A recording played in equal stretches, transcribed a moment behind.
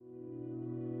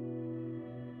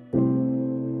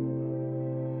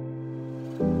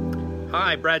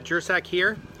Hi, Brad Jersak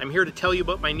here. I'm here to tell you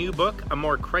about my new book, A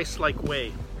More Christ-Like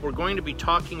Way. We're going to be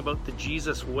talking about the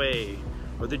Jesus way,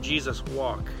 or the Jesus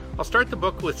walk. I'll start the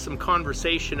book with some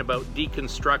conversation about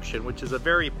deconstruction, which is a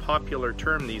very popular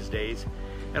term these days,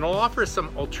 and I'll offer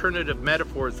some alternative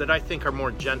metaphors that I think are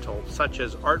more gentle, such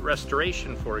as art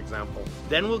restoration, for example.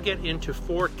 Then we'll get into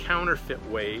 4 counterfeit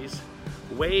ways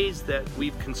that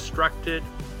we've constructed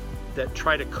that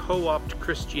try to co-opt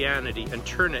Christianity and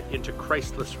turn it into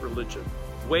Christless religion.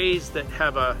 Ways that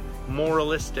have a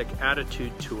moralistic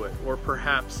attitude to it, or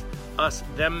perhaps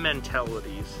us-them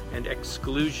mentalities and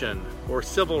exclusion, or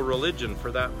civil religion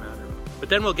for that matter. But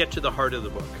then we'll get to the heart of the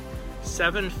book.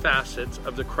 7 facets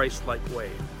of the Christ-like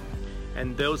way.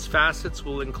 And those facets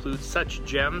will include such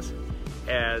gems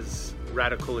as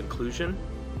radical inclusion,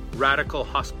 radical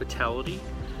hospitality,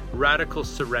 radical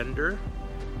surrender,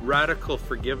 radical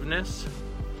forgiveness,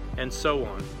 and so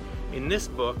on. In this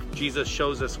book, Jesus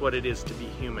shows us what it is to be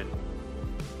human.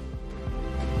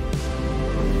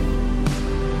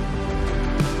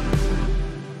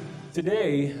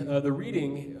 Today, the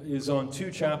reading is on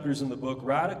 2 chapters in the book,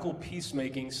 Radical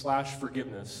Peacemaking /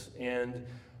 Forgiveness and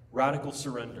Radical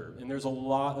Surrender. And there's a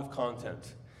lot of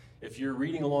content. If you're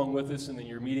reading along with us and then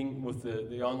you're meeting with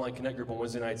the online Connect group on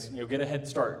Wednesday nights, get a head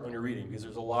start on your reading because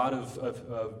there's a lot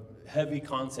of heavy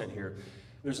content here.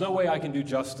 There's no way I can do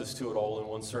justice to it all in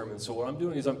one sermon. So what I'm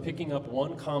doing is I'm picking up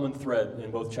one common thread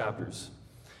in both chapters,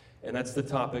 and that's the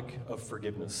topic of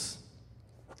forgiveness.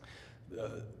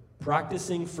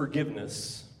 Practicing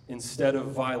forgiveness instead of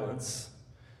violence,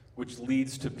 which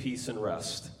leads to peace and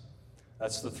rest.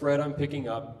 That's the thread I'm picking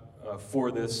up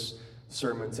for this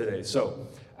sermon today. So,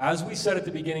 as we said at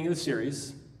the beginning of the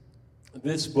series,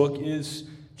 this book is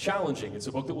challenging. It's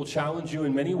a book that will challenge you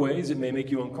in many ways. It may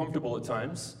make you uncomfortable at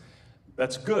times.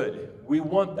 That's good. We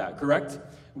want that, correct?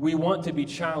 We want to be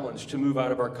challenged to move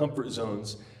out of our comfort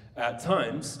zones at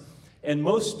times. And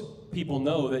most people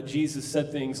know that Jesus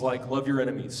said things like, love your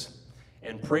enemies,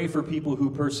 and pray for people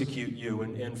who persecute you,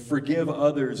 and forgive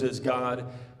others as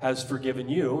God has forgiven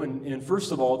you. And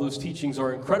first of all, those teachings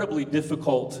are incredibly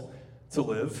difficult to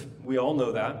live. We all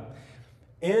know that.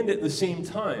 And at the same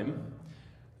time,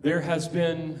 there has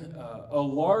been a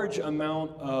large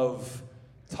amount of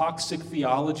toxic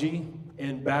theology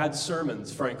and bad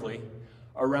sermons, frankly,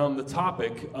 around the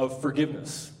topic of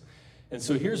forgiveness. And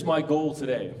so here's my goal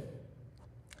today.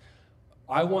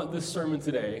 I want this sermon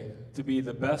today to be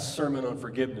the best sermon on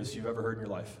forgiveness you've ever heard in your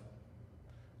life.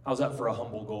 How's that for a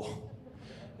humble goal?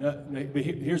 But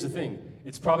here's the thing.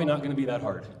 It's probably not going to be that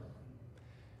hard.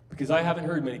 Because I haven't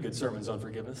heard many good sermons on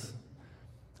forgiveness.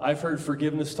 I've heard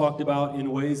forgiveness talked about in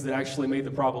ways that actually made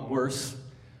the problem worse.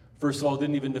 First of all,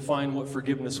 didn't even define what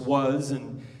forgiveness was.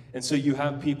 And so you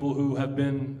have people who have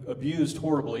been abused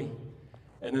horribly.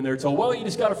 And then they're told, well, you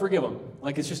just got to forgive them.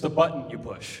 Like it's just a button you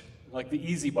push. Like the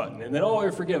easy button. And then, oh,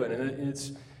 you're forgiven.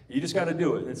 And you just got to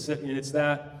do it. And it's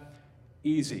that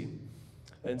easy.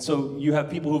 And so you have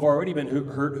people who've already been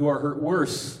hurt who are hurt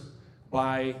worse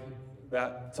by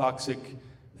that toxic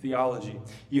theology.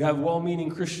 You have well-meaning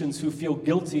Christians who feel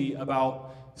guilty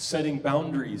about setting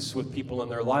boundaries with people in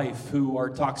their life who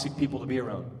are toxic people to be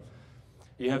around.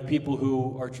 You have people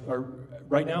who are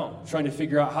right now trying to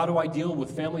figure out, how do I deal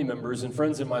with family members and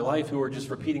friends in my life who are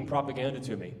just repeating propaganda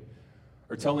to me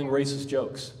or telling racist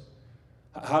jokes?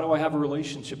 How do I have a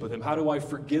relationship with them? How do I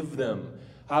forgive them?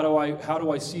 How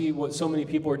do I see what so many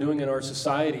people are doing in our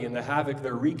society and the havoc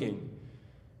they're wreaking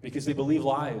because they believe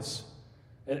lies?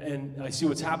 And I see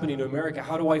what's happening to America.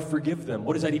 How do I forgive them?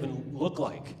 What does that even look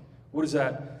like? What does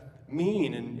that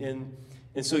mean?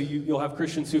 And so you'll have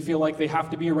Christians who feel like they have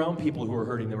to be around people who are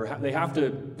hurting them, or they have to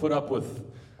put up with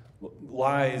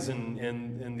lies and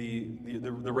the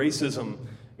racism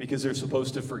because they're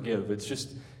supposed to forgive. It's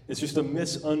just a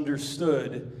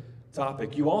misunderstood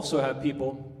topic. You also have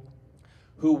people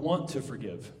who want to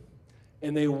forgive,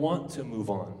 and they want to move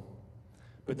on,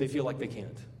 but they feel like they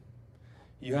can't.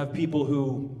 You have people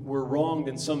who were wronged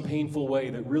in some painful way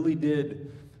that really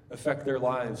did affect their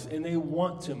lives, and they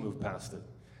want to move past it.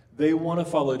 They want to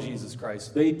follow Jesus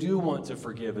Christ. They do want to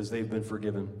forgive as they've been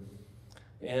forgiven.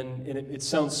 And it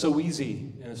sounds so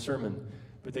easy in a sermon,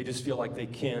 but they just feel like they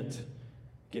can't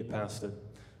get past it.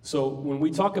 So when we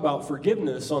talk about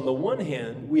forgiveness, on the one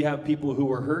hand, we have people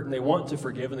who are hurt and they want to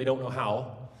forgive and they don't know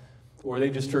how, or they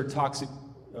just heard toxic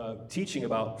teaching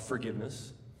about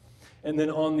forgiveness. And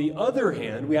then on the other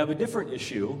hand, we have a different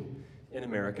issue in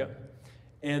America,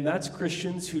 and that's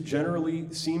Christians who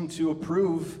generally seem to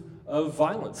approve of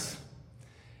violence.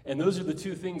 And those are the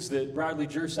two things that Bradley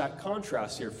Jersak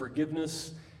contrasts here,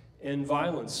 forgiveness and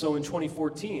violence. So in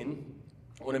 2014,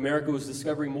 when America was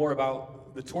discovering more about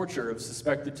the torture of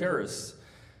suspected terrorists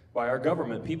by our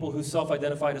government. People who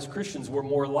self-identified as Christians were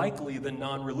more likely than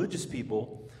non-religious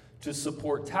people to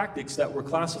support tactics that were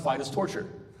classified as torture.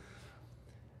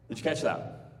 Did you catch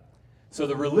that? So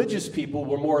the religious people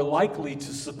were more likely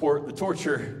to support the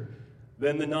torture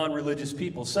than the non-religious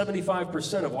people.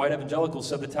 75% of white evangelicals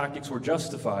said the tactics were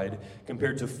justified,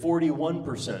 compared to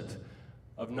 41%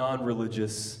 of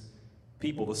non-religious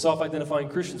people. The self-identifying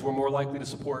Christians were more likely to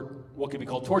support what could be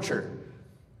called torture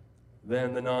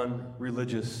than the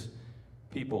non-religious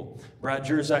people. Brad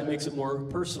Jerzak makes it more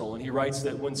personal, and he writes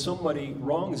that when somebody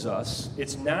wrongs us,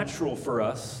 it's natural for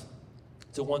us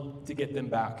to want to get them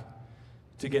back,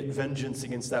 to get vengeance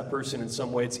against that person in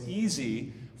some way. It's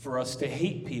easy for us to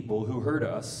hate people who hurt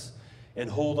us and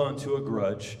hold on to a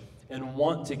grudge and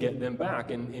want to get them back.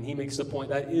 And he makes the point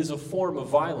that is a form of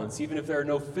violence, even if there are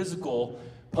no physical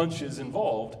punches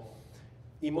involved.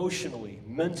 Emotionally,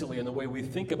 mentally, and the way we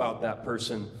think about that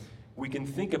person, we can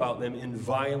think about them in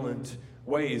violent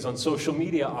ways. On social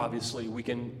media, obviously, we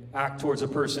can act towards a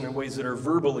person in ways that are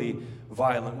verbally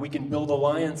violent. We can build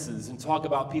alliances and talk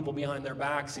about people behind their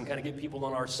backs and kind of get people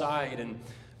on our side, and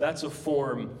that's a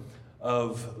form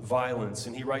of violence.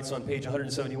 And he writes on page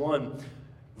 171,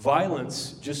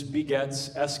 violence just begets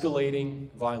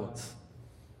escalating violence.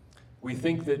 We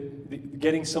think that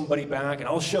getting somebody back, and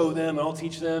I'll show them, and I'll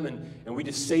teach them, and we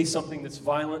just say something that's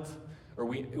violent, or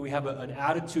we have an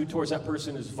attitude towards that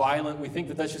person is violent. We think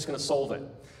that that's just going to solve it.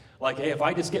 Like, hey, if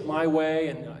I just get my way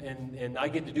and I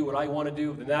get to do what I want to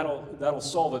do, then that'll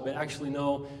solve it. But actually,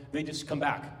 no, they just come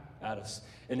back at us.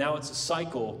 And now it's a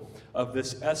cycle of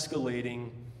this escalating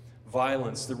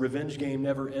violence. The revenge game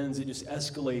never ends. It just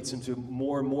escalates into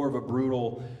more and more of a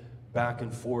brutal back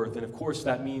and forth. And of course,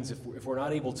 that means if we're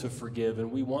not able to forgive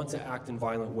and we want to act in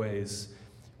violent ways,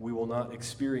 we will not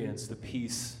experience the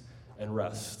peace and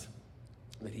rest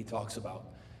that he talks about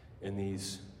in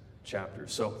these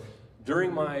chapters. So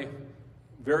during my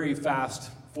very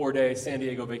fast 4-day San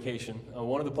Diego vacation,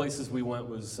 one of the places we went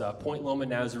was Point Loma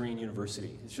Nazarene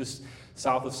University. It's just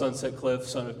south of Sunset Cliff.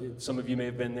 Some of you may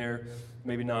have been there,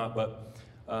 maybe not, but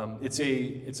it's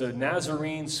a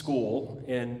Nazarene school,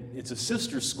 and it's a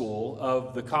sister school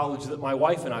of the college that my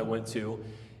wife and I went to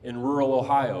in rural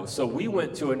Ohio. So we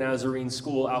went to a Nazarene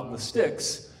school out in the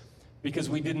sticks because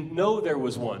we didn't know there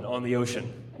was one on the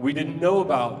ocean. We didn't know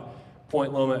about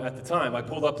Point Loma at the time. I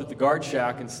pulled up at the guard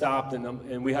shack and stopped,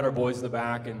 and we had our boys in the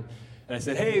back, and I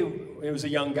said, hey, it was a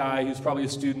young guy who's probably a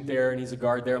student there, and he's a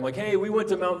guard there. I'm like, hey, we went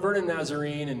to Mount Vernon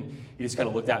Nazarene, and he just kind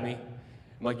of looked at me.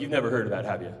 I'm like, you've never heard of that,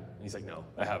 have you? And he's like, no,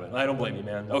 I haven't. I don't blame you,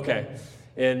 man. Okay.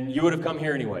 And you would have come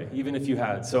here anyway, even if you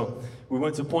had. So we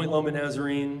went to Point Loma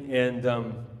Nazarene,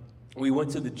 and we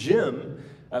went to the gym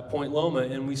at Point Loma,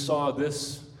 and we saw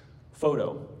this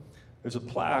photo. There's a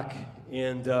plaque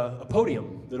and a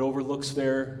podium that overlooks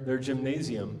their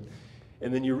gymnasium.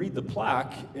 And then you read the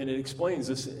plaque, and it explains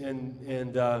this,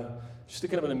 and just a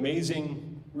kind of an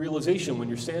amazing realization when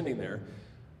you're standing there.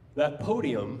 That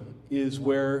podium is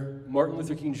where Martin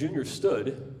Luther King Jr.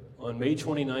 stood on May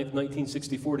 29th,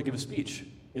 1964 to give a speech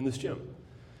in this gym.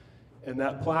 And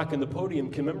that plaque and the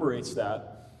podium commemorates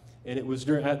that. And it was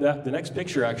during the next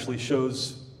picture actually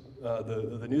shows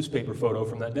the newspaper photo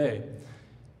from that day.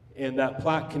 And that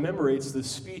plaque commemorates the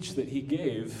speech that he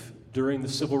gave during the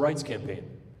Civil Rights Campaign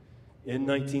in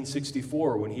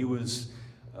 1964 when he was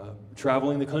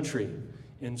traveling the country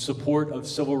in support of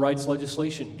civil rights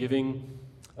legislation, giving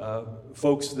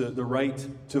folks the right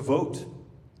to vote.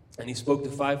 And he spoke to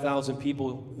 5,000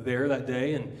 people there that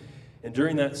day. And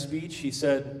during that speech, he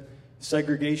said,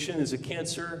 segregation is a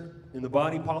cancer in the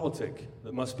body politic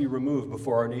that must be removed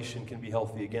before our nation can be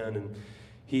healthy again. And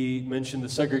he mentioned the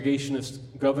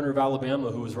segregationist governor of Alabama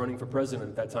who was running for president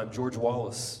at that time, George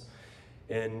Wallace.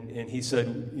 And he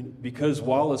said, because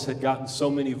Wallace had gotten so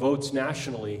many votes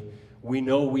nationally, we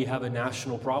know we have a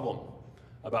national problem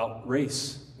about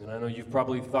race. And I know you've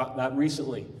probably thought that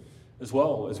recently as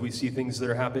well, as we see things that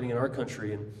are happening in our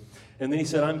country. And then he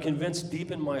said, I'm convinced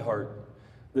deep in my heart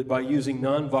that by using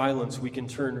nonviolence, we can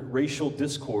turn racial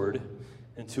discord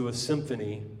into a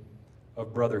symphony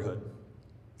of brotherhood.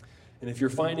 And if you're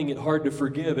finding it hard to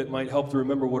forgive, it might help to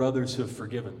remember what others have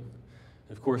forgiven.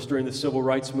 Of course, during the civil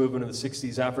rights movement of the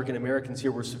 60s, African Americans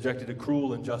here were subjected to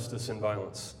cruel injustice and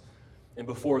violence. And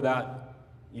before that,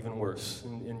 even worse.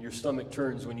 And your stomach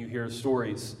turns when you hear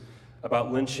stories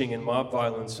about lynching and mob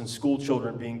violence and school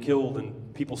children being killed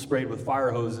and people sprayed with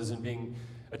fire hoses and being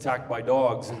attacked by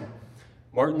dogs. And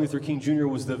Martin Luther King Jr.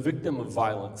 was the victim of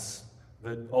violence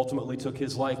that ultimately took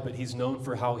his life, but he's known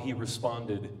for how he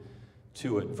responded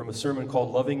to it. From a sermon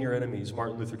called Loving Your Enemies,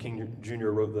 Martin Luther King Jr.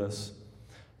 wrote this: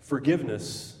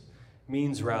 forgiveness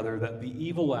means rather that the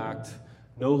evil act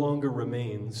no longer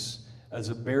remains as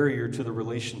a barrier to the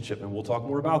relationship, and we'll talk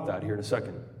more about that here in a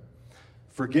second.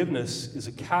 Forgiveness is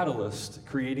a catalyst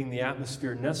creating the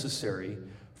atmosphere necessary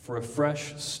for a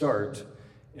fresh start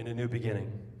and a new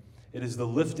beginning. It is the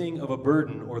lifting of a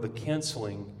burden or the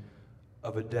canceling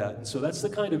of a debt. And so that's the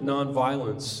kind of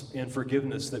nonviolence and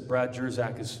forgiveness that Brad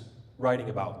Jersak is writing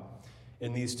about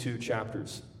in these 2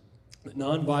 chapters.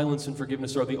 Nonviolence and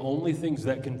forgiveness are the only things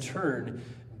that can turn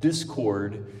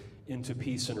discord into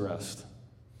peace and rest.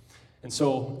 And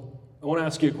so I want to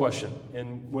ask you a question.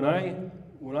 And when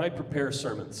I prepare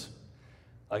sermons,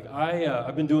 like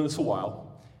I've been doing this a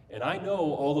while, and I know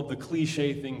all of the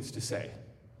cliche things to say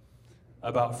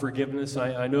about forgiveness.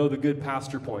 I know the good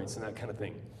pastor points and that kind of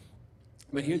thing.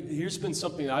 But here's been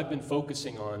something that I've been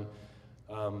focusing on,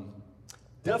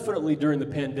 definitely during the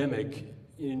pandemic.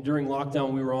 During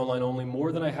lockdown, we were online only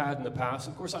more than I had in the past.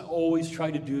 Of course, I always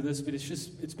try to do this, but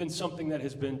it's been something that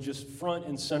has been just front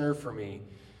and center for me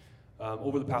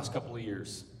over the past couple of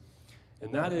years.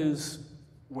 And that is,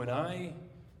 when I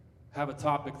have a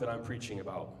topic that I'm preaching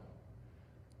about,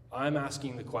 I'm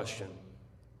asking the question,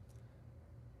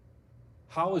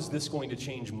 how is this going to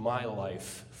change my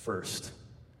life first,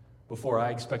 before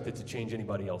I expect it to change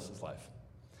anybody else's life?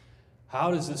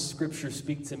 How does this scripture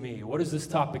speak to me? What does this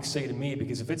topic say to me?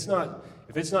 Because if it's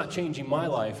not changing my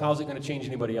life, how is it going to change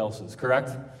anybody else's, correct?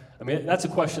 I mean, that's a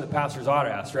question that pastors ought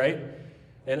to ask, right?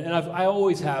 And I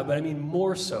always have, but I mean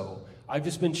more so. I've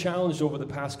just been challenged over the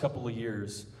past couple of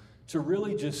years to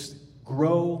really just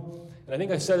grow. And I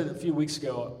think I said it a few weeks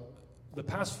ago. The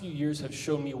past few years have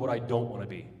shown me what I don't want to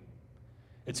be.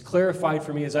 It's clarified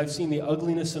for me as I've seen the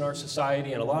ugliness in our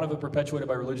society, and a lot of it perpetuated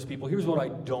by religious people. Here's what I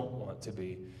don't want to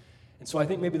be. And so I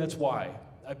think maybe that's why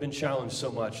I've been challenged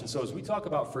so much. And so as we talk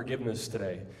about forgiveness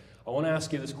today, I want to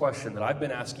ask you this question that I've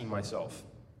been asking myself.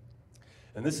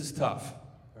 And this is tough.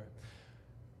 Right?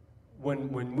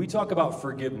 When we talk about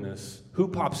forgiveness, who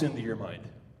pops into your mind?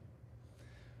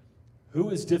 Who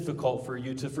is difficult for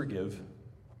you to forgive?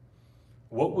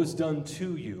 What was done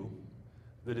to you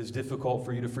that is difficult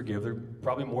for you to forgive? There are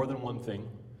probably more than one thing.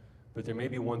 But there may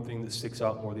be one thing that sticks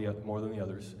out more than the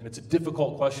others. And it's a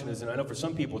difficult question, isn't it? I know for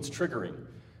some people it's triggering,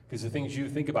 because the things you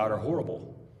think about are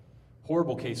horrible.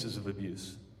 Horrible cases of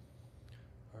abuse.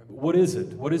 All right, but what is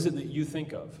it? What is it that you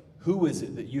think of? Who is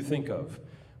it that you think of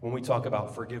when we talk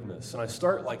about forgiveness? And I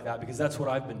start like that because that's what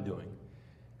I've been doing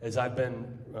as I've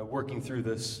been working through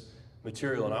this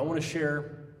material. And I want to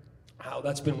share how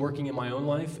that's been working in my own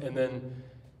life, and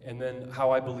then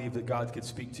how I believe that God could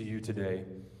speak to you today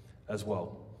as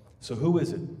well. So who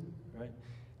is it? Right?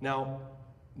 Now,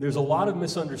 there's a lot of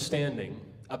misunderstanding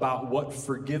about what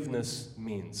forgiveness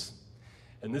means.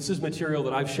 And this is material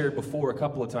that I've shared before a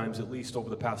couple of times, at least over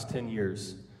the past 10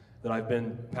 years that I've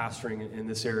been pastoring in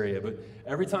this area. But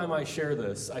every time I share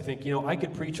this, I think, I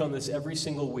could preach on this every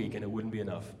single week and it wouldn't be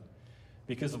enough,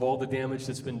 because of all the damage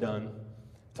that's been done,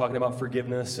 talking about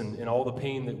forgiveness and all the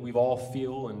pain that we've all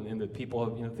feel and that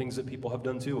people have, things that people have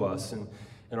done to us, and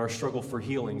our struggle for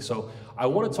healing. So I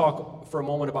want to talk for a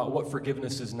moment about what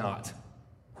forgiveness is not.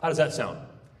 How does that sound?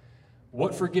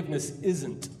 What forgiveness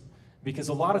isn't. Because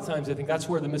a lot of times I think that's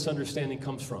where the misunderstanding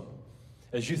comes from.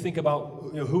 As you think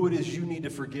about who it is you need to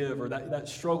forgive, or that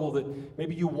struggle that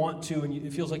maybe you want to and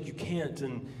it feels like you can't,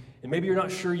 and maybe you're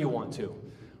not sure you want to.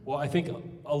 Well, I think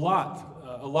a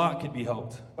lot could be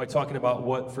helped by talking about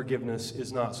what forgiveness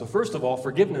is not. So first of all,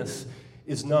 forgiveness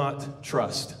is not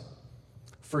trust.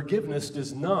 Forgiveness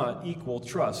does not equal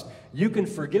trust. You can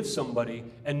forgive somebody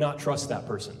and not trust that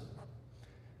person.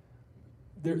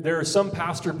 There are some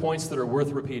pastor points that are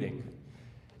worth repeating.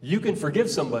 You can forgive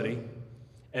somebody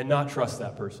and not trust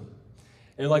that person.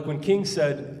 And like when King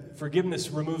said,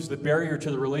 forgiveness removes the barrier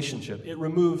to the relationship. It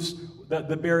removes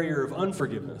the barrier of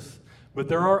unforgiveness. But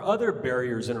there are other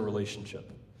barriers in a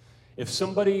relationship. If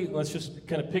somebody, let's just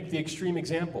kind of pick the extreme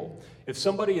example. If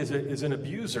somebody is an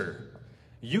abuser,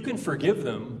 you can forgive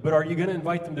them, but are you going to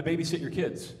invite them to babysit your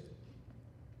kids?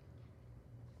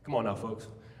 Come on now, folks.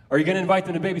 Are you going to invite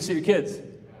them to babysit your kids?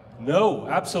 No,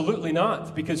 absolutely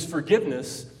not, because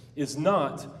forgiveness is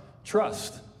not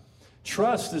trust.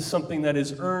 Trust is something that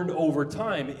is earned over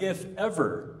time, if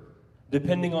ever,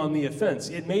 depending on the offense.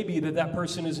 It may be that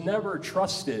person is never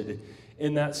trusted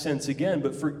in that sense again,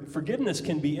 but forgiveness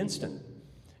can be instant.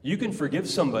 You can forgive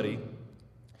somebody,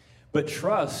 but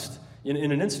trust in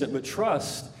an instant, but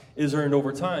trust is earned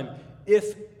over time,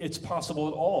 if it's possible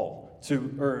at all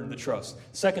to earn the trust.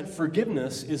 Second,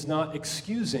 forgiveness is not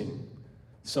excusing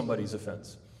somebody's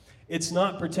offense. It's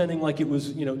not pretending like it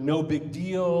was, no big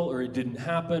deal, or it didn't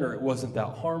happen, or it wasn't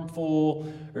that harmful,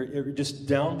 or just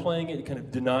downplaying it, kind of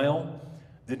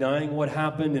denying what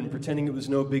happened and pretending it was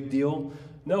no big deal.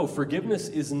 No, forgiveness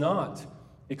is not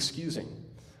excusing.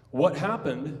 What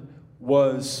happened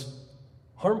was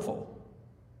harmful,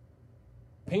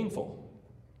 painful.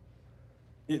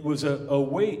 It was a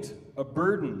weight, a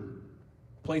burden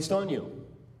placed on you.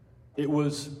 It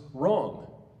was wrong.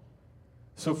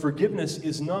 So forgiveness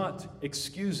is not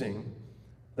excusing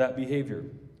that behavior.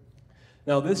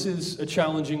 Now, this is a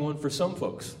challenging one for some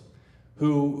folks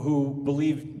who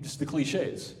believe just the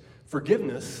cliches.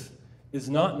 Forgiveness is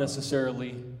not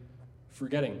necessarily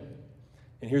forgetting.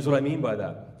 And here's what I mean by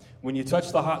that. When you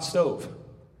touch the hot stove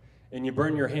and you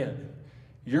burn your hand,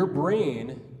 your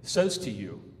brain says to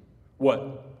you,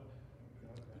 what?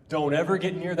 Don't ever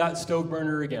get near that stove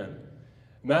burner again.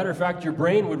 Matter of fact, your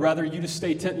brain would rather you just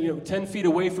stay 10 feet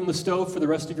away from the stove for the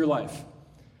rest of your life.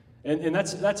 And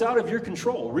that's out of your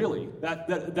control, really.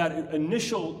 That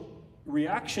initial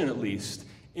reaction, at least,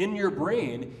 in your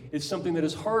brain is something that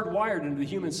is hardwired into the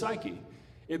human psyche.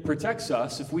 It protects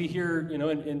us. If we hear,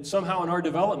 and somehow in our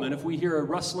development, if we hear a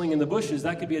rustling in the bushes,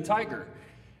 that could be a tiger,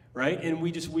 right? And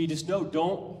we just know,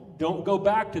 don't go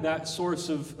back to that source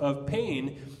of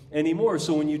pain anymore.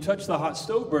 So when you touch the hot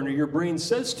stove burner, your brain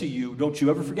says to you, don't you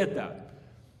ever forget that.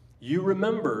 You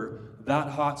remember that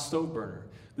hot stove burner.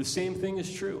 The same thing is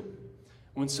true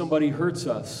when somebody hurts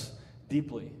us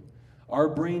deeply. Our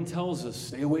brain tells us,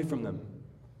 stay away from them.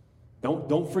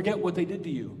 Don't forget what they did to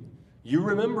you. You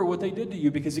remember what they did to you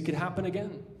because it could happen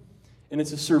again. And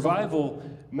it's a survival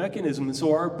mechanism. And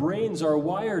so our brains are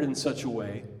wired in such a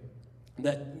way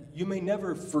that you may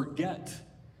never forget.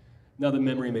 Now the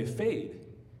memory may fade,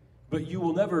 but you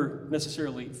will never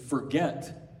necessarily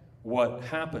forget what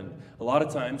happened. A lot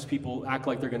of times people act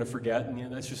like they're going to forget,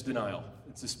 and that's just denial.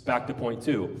 It's just back to point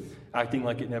 2, acting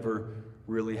like it never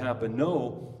really happened.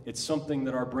 No, it's something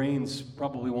that our brains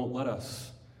probably won't let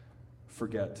us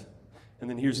forget. And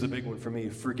then here's the big one for me.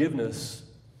 Forgiveness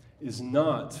is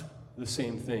not the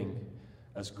same thing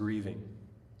as grieving.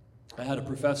 I had a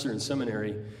professor in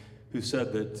seminary who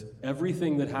said that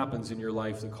everything that happens in your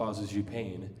life that causes you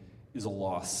pain is a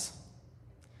loss.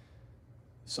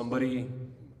 Somebody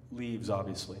leaves,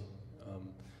 obviously.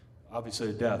 Obviously,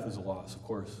 a death is a loss, of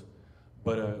course.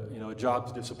 But a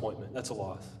job's disappointment, that's a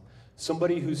loss.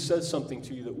 Somebody who says something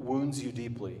to you that wounds you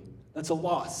deeply, that's a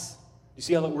loss. You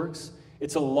see how that works?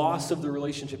 It's a loss of the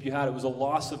relationship you had. It was a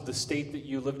loss of the state that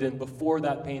you lived in before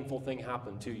that painful thing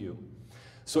happened to you.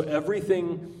 So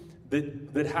everything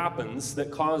that happens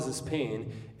that causes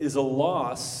pain is a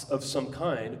loss of some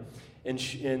kind.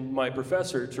 And my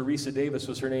professor, Teresa Davis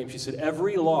was her name, she said,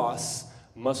 every loss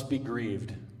must be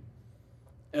grieved.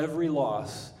 Every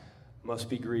loss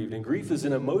must be grieved. And grief is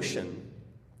an emotion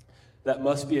that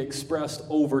must be expressed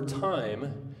over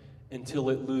time until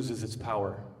it loses its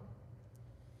power.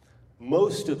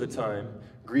 Most of the time,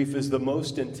 grief is the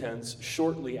most intense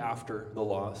shortly after the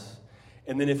loss.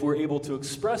 And then if we're able to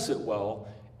express it well,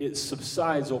 it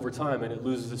subsides over time and it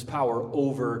loses its power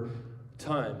over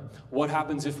time. What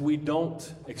happens if we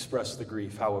don't express the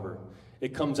grief, however?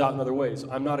 It comes out in other ways.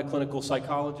 I'm not a clinical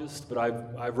psychologist, but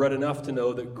I've read enough to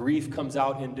know that grief comes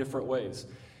out in different ways.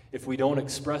 If we don't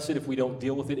express it, if we don't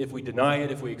deal with it, if we deny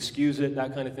it, if we excuse it,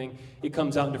 that kind of thing, it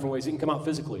comes out in different ways. It can come out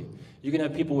physically. You can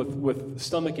have people with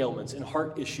stomach ailments and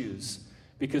heart issues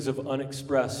because of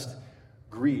unexpressed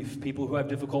grief. People who have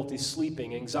difficulty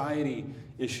sleeping, anxiety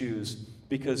issues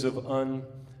because of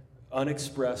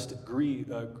unexpressed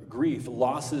grief,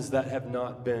 losses that have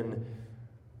not been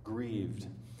grieved.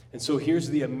 And so here's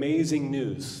the amazing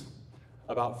news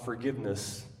about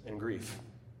forgiveness and grief.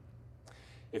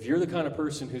 If you're the kind of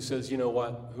person who says, you know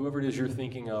what, whoever it is you're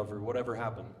thinking of or whatever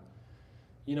happened,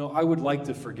 I would like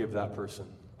to forgive that person.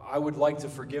 I would like to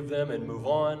forgive them and move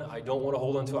on. I don't want to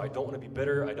hold on to it. I don't want to be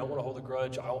bitter. I don't want to hold a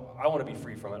grudge. I want to be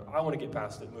free from it. I want to get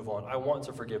past it, move on. I want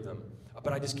to forgive them.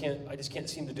 But I just can't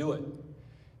seem to do it.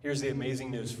 Here's the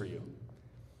amazing news for you.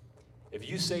 If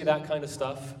you say that kind of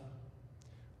stuff,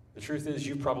 the truth is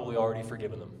you've probably already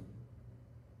forgiven them.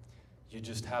 You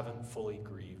just haven't fully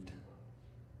grieved.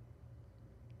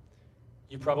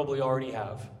 You probably already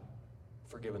have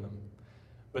forgiven them.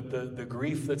 But the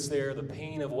grief that's there, the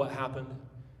pain of what happened,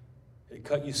 it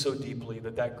cut you so deeply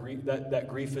that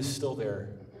grief is still there.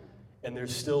 And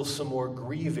there's still some more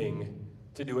grieving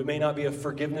to do. It may not be a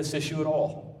forgiveness issue at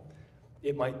all.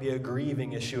 It might be a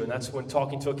grieving issue, and that's when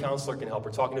talking to a counselor can help,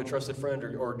 or talking to a trusted friend,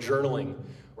 or journaling,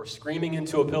 or screaming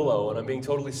into a pillow, and I'm being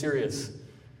totally serious.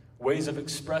 Ways of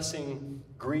expressing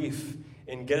grief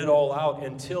and get it all out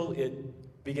until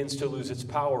it begins to lose its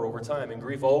power over time. And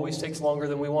grief always takes longer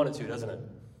than we want it to, doesn't it?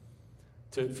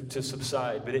 To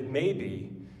subside. But it may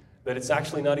be that it's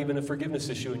actually not even a forgiveness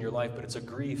issue in your life, but it's a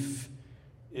grief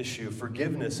issue.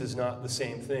 Forgiveness is not the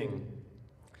same thing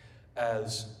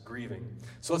as grieving.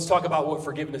 So let's talk about what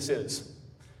forgiveness is.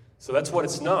 So that's what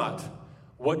it's not.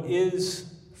 What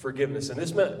is forgiveness? And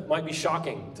this might be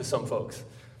shocking to some folks,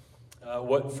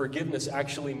 what forgiveness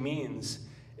actually means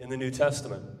in the New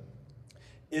Testament.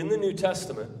 In the New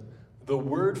Testament, the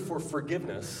word for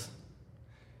forgiveness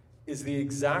is the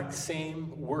exact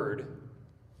same word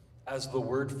as the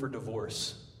word for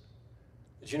divorce.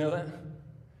 Did you know that?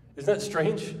 Isn't that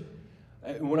strange?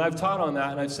 When I've taught on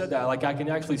that and I've said that, like I can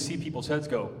actually see people's heads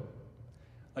go,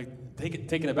 like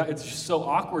taken aback. It's just so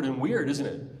awkward and weird, isn't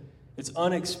it? It's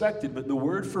unexpected, but the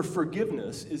word for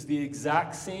forgiveness is the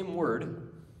exact same word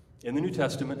in the New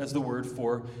Testament as the word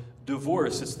for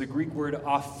divorce. It's the Greek word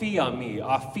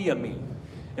aphiami,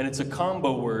 and it's a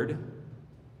combo word.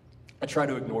 I try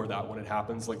to ignore that when it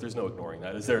happens. Like there's no ignoring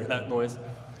that. Is there that noise?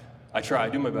 I try. I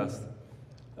do my best.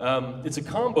 It's a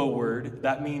combo word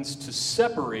that means to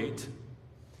separate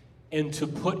and to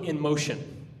put in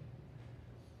motion.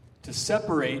 To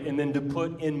separate and then to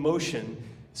put in motion.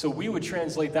 So we would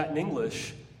translate that in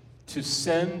English to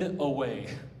send away.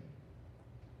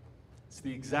 It's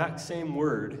the exact same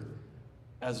word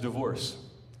as divorce.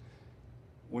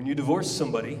 When you divorce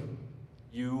somebody,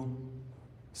 you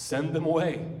send them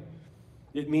away.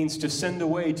 It means to send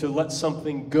away, to let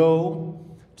something go,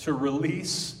 to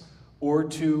release, or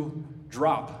to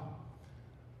drop.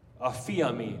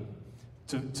 Aphiami,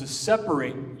 to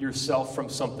separate yourself from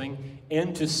something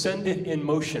and to send it in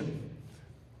motion,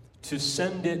 to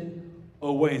send it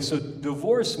away. So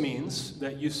divorce means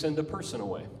that you send a person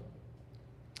away.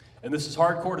 And this is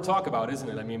hardcore to talk about, isn't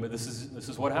it? I mean, but this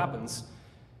is what happens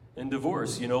in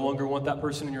divorce. You no longer want that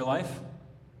person in your life,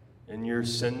 and you're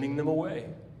sending them away.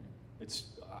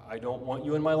 I don't want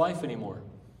you in my life anymore.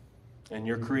 And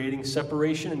you're creating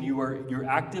separation, and you're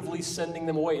actively sending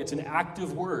them away. It's an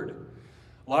active word.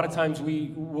 A lot of times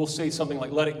we will say something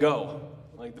like, let it go,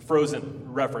 like the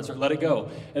Frozen reference, or let it go.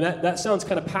 And that sounds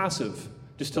kind of passive,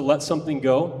 just to let something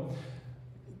go.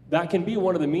 That can be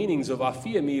one of the meanings of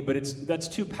aphiami, but that's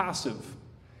too passive.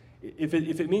 If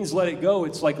it means let it go,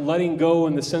 it's like letting go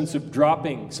in the sense of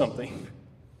dropping something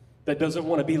that doesn't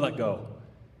want to be let go.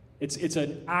 It's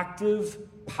an active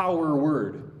power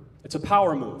word. It's a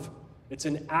power move. It's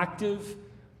an active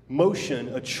motion,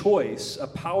 a choice, a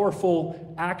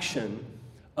powerful action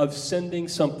of sending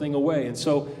something away. And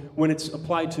so when it's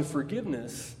applied to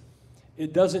forgiveness,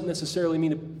 it doesn't necessarily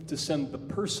mean to send the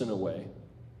person away.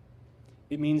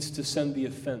 It means to send the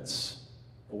offense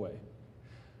away.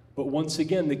 But once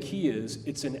again, the key is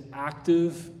it's an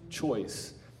active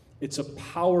choice. It's a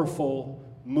powerful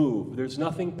move. There's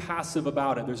nothing passive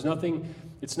about it.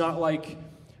 It's not like,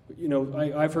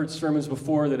 I've heard sermons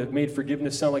before that have made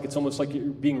forgiveness sound like it's almost like you're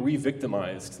being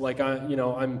re-victimized. Like, I'm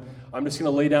just going to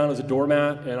lay down as a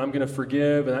doormat and I'm going to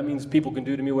forgive, and that means people can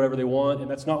do to me whatever they want, and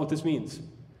that's not what this means.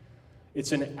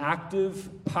 It's an active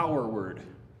power word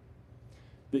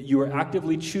that you are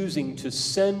actively choosing to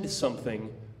send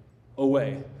something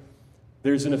away.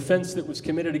 There's an offense that was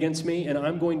committed against me, and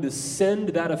I'm going to send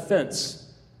that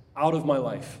offense out of my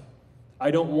life.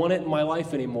 I don't want it in my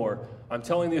life anymore. I'm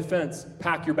telling the offense,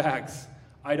 pack your bags.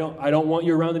 I don't want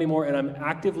you around anymore, and I'm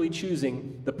actively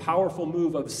choosing the powerful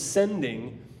move of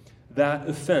sending that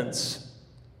offense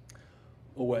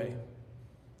away.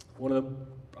 The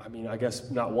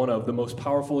most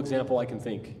powerful example I can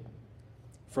think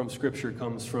from Scripture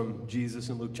comes from Jesus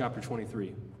in Luke chapter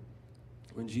 23.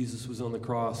 When Jesus was on the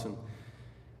cross, and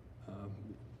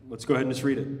let's go ahead and just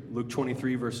read it. Luke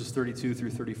 23, verses 32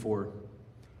 through 34.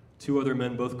 2 other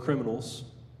men, both criminals,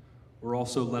 were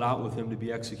also led out with him to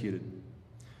be executed.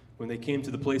 When they came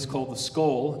to the place called the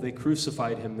Skull, they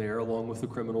crucified him there along with the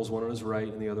criminals, one on his right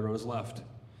and the other on his left.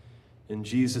 And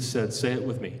Jesus said, say it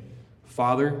with me,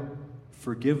 Father,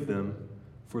 forgive them,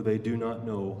 for they do not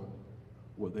know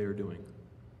what they are doing.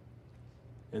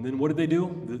 And then what did they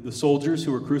do? The soldiers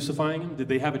who were crucifying him, did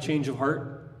they have a change of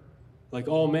heart? Like,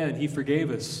 oh man, he forgave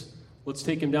us. Let's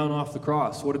take him down off the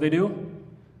cross. What did they do?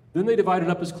 Then they divided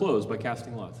up his clothes by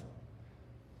casting lots.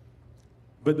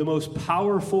 But the most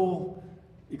powerful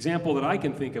example that I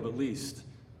can think of, at least,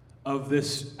 of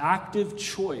this active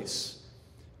choice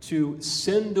to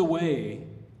send away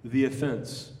the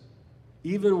offense,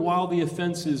 even while the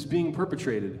offense is being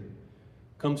perpetrated,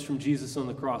 comes from Jesus on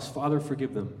the cross. Father,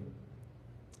 forgive them,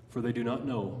 for they do not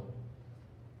know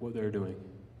what they're doing.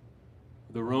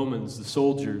 The Romans, the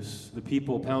soldiers, the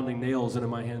people pounding nails into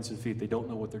my hands and feet, they don't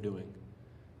know what they're doing.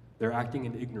 They're acting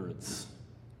in ignorance.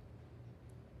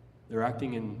 They're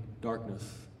acting in darkness.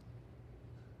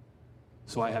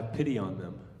 So I have pity on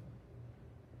them,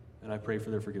 and I pray for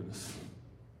their forgiveness.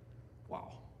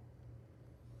 Wow.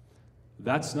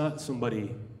 That's not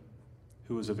somebody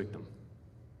who is a victim.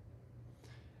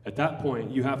 At that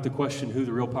point, you have to question who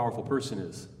the real powerful person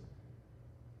is.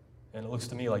 And it looks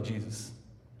to me like Jesus.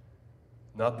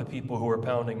 Not the people who are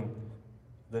pounding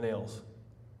the nails.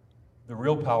 The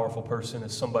real powerful person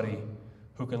is somebody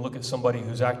who can look at somebody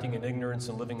who's acting in ignorance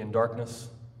and living in darkness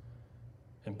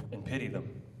and pity them.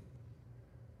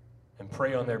 And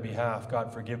pray on their behalf,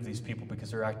 God, forgive these people because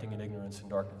they're acting in ignorance and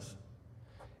darkness.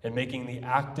 And making the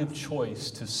active choice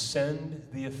to send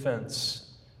the offense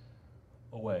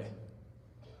away.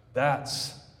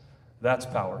 That's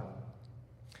power.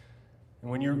 And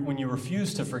when you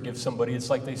refuse to forgive somebody, it's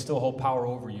like they still hold power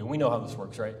over you. We know how this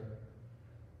works, right?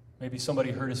 Maybe somebody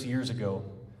hurt us years ago.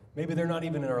 Maybe they're not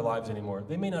even in our lives anymore.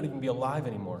 They may not even be alive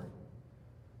anymore.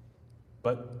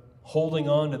 But holding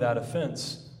on to that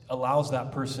offense allows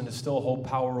that person to still hold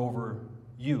power over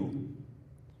you.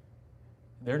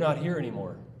 They're not here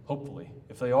anymore, hopefully.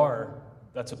 If they are,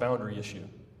 that's a boundary issue.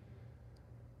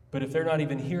 But if they're not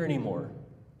even here anymore,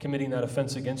 committing that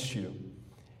offense against you,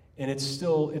 and it's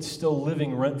still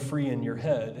living rent-free in your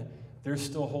head, they're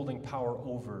still holding power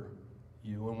over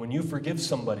you. And when you forgive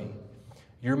somebody,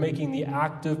 you're making the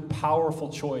active, powerful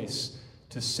choice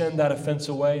to send that offense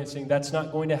away and saying, that's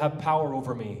not going to have power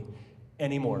over me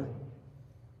anymore.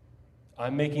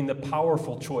 I'm making the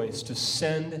powerful choice to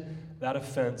send that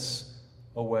offense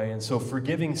away. And so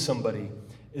forgiving somebody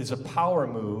is a power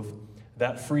move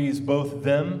that frees both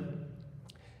them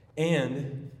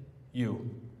and you.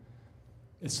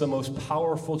 It's the most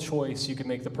powerful choice you can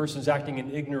make. The person's acting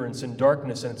in ignorance and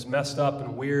darkness, and it's messed up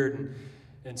and weird,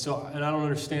 and I don't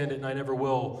understand it, and I never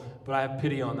will, but I have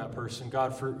pity on that person.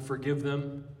 God, forgive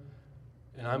them,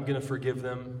 and I'm going to forgive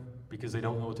them because they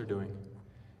don't know what they're doing.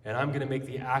 And I'm going to make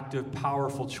the active,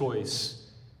 powerful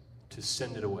choice to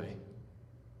send it away,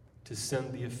 to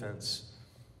send the offense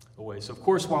away. So, of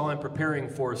course, while I'm preparing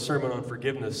for a sermon on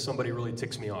forgiveness, somebody really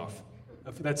ticks me off.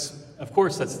 Of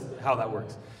course, that's how that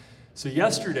works. So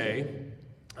yesterday,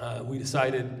 we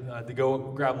decided to go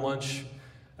grab lunch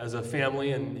as a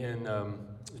family and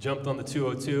jumped on the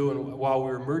 202. And while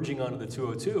we were merging onto the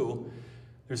 202,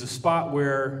 there's a spot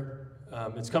where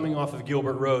it's coming off of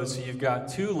Gilbert Road. So you've got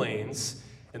two lanes,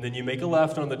 and then you make a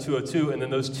left on the 202, and then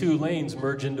those two lanes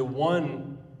merge into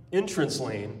one entrance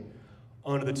lane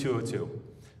onto the 202.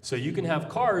 So you can have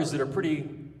cars that are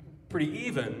pretty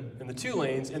even in the two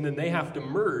lanes, and then they have to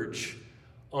merge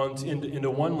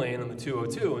into one lane on the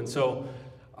 202. And so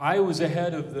I was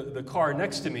ahead of the car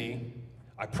next to me.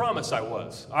 I promise I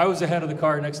was. I was ahead of the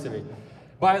car next to me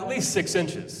by at least 6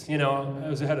 inches. I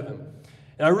was ahead of them.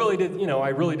 And I really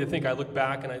did think. I looked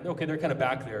back and okay, they're kind of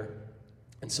back there.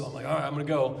 And so I'm like, all right, I'm going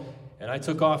to go. And I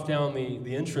took off down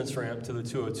the entrance ramp to the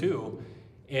 202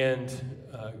 and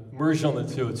merged on the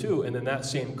 202. And then that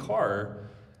same car,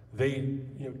 they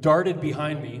darted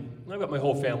behind me. I've got my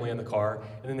whole family in the car.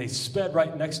 And then they sped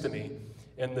right next to me.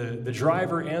 And the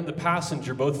driver and the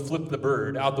passenger both flipped the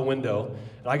bird out the window.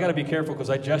 And I got to be careful because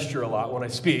I gesture a lot when I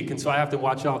speak. And so I have to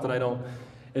watch out that I don't.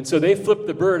 And so they flipped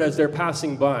the bird as they're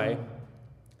passing by.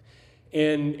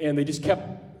 And they just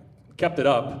kept it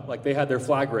up, like they had their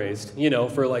flag raised,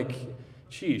 for like,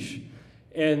 sheesh.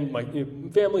 And my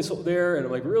family's there, and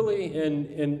I'm like, really?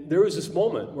 And there was this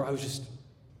moment where I was just,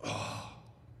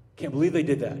 can't believe they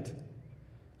did that.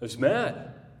 I was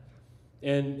mad.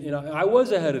 And I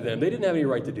was ahead of them. They didn't have any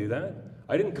right to do that.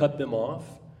 I didn't cut them off.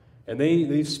 And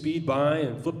they speed by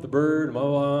and flipped the bird, and blah,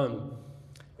 blah, blah.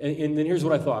 And then here's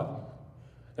what I thought.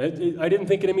 I didn't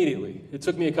think it immediately. It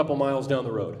took me a couple miles down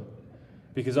the road.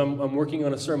 Because I'm working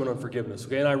on a sermon on forgiveness,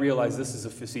 okay? And I realize this is a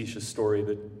facetious story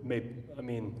that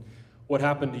what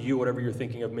happened to you, whatever you're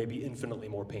thinking of, may be infinitely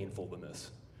more painful than this.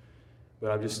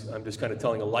 But I'm just kind of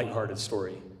telling a lighthearted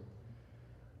story.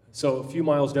 So a few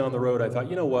miles down the road, I thought,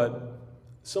 you know what?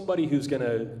 Somebody who's going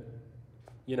to,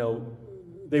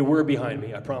 they were behind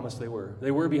me. I promise they were.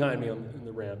 They were behind me in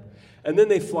the ramp. And then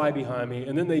they fly behind me,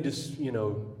 and then they just,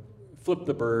 flip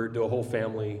the bird to a whole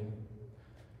family,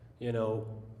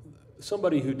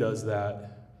 Somebody who does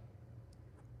that,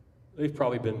 they've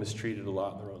probably been mistreated a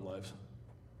lot in their own lives.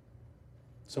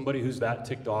 Somebody who's that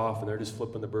ticked off and they're just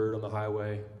flipping the bird on the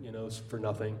highway, for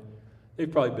nothing.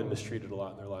 They've probably been mistreated a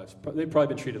lot in their lives. They've probably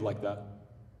been treated like that.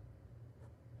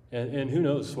 And who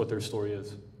knows what their story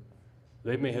is.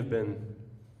 They may have been,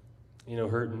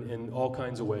 hurt in all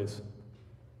kinds of ways.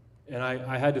 And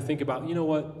I had to think about,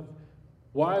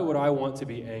 why would I want to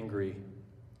be angry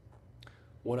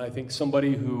when I think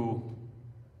somebody who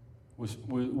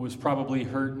was probably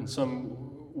hurt in some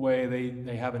way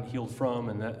they haven't healed from,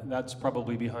 and that's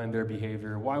probably behind their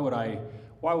behavior. Why would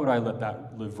I let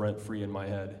that live rent-free in my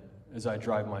head as I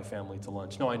drive my family to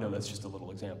lunch? No, I know that's just a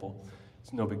little example.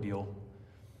 It's no big deal.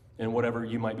 And whatever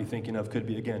you might be thinking of could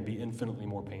be infinitely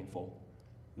more painful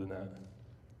than that.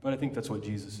 But I think that's what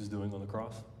Jesus is doing on the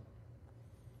cross.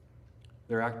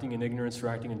 They're acting in ignorance, they're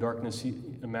acting in darkness,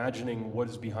 imagining what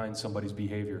is behind somebody's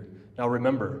behavior. Now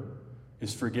remember,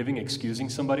 is forgiving excusing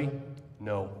somebody?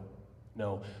 No.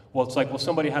 Well, it's like, well,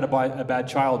 somebody had a bad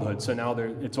childhood, so now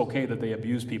it's okay that they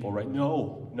abuse people, right?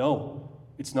 No.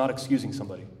 It's not excusing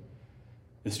somebody.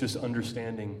 It's just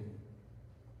understanding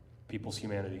people's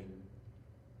humanity.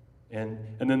 And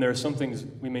then there are some things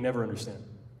we may never understand.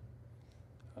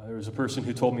 There was a person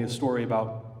who told me a story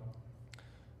about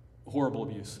horrible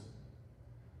abuse.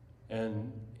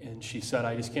 And she said,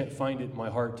 I just can't find it in my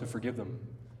heart to forgive them.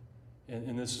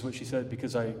 And this is what she said,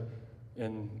 because I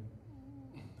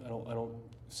don't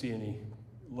see any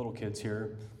little kids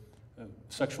here.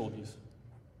 Sexual abuse.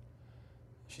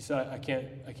 She said, I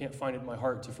can't find it in my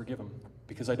heart to forgive him,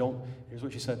 because here's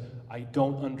what she said, I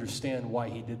don't understand why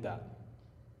he did that.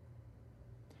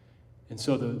 And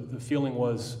so the feeling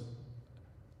was,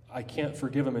 I can't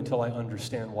forgive him until I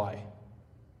understand why.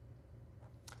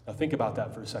 Now think about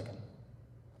that for a second.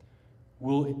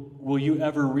 Will you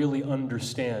ever really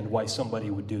understand why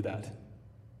somebody would do that?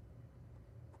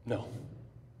 No.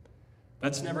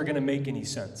 That's never going to make any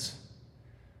sense.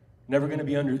 Never going to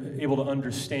be able to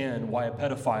understand why a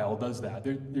pedophile does that.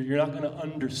 You're not going to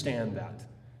understand that.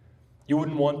 You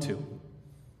wouldn't want to.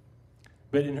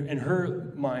 But in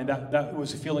her mind, that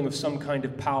was a feeling of some kind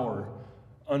of power,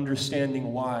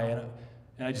 understanding why.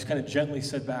 And I just kind of gently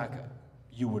said back,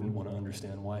 you wouldn't want to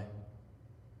understand why.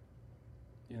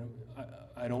 You know,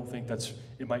 I don't think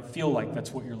it might feel like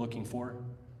that's what you're looking for,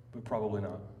 but probably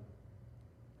not.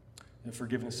 And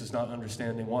forgiveness is not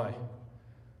understanding why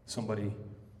somebody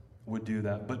would do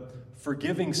that. But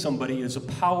forgiving somebody is a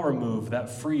power move that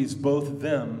frees both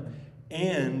them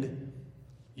and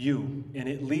you. And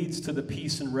it leads to the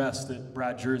peace and rest that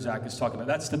Brad Jerzak is talking about.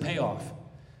 That's the payoff.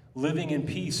 Living in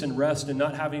peace and rest and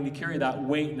not having to carry that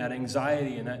weight and that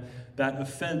anxiety and that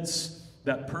offense,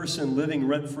 that person living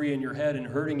rent-free in your head and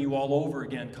hurting you all over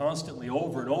again, constantly,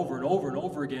 over and over and over and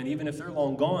over again, even if they're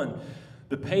long gone.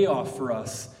 The payoff for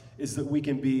us is that we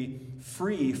can be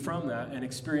free from that and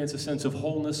experience a sense of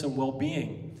wholeness and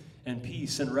well-being and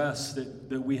peace and rest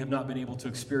that we have not been able to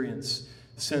experience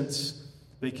since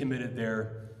they committed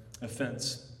their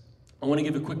offense. I want to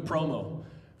give a quick promo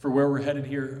for where we're headed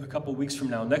here a couple weeks from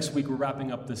now. Next week, we're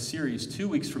wrapping up this series. 2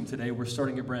 weeks from today, we're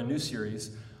starting a brand new series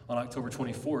on October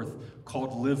 24th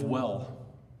called Live Well.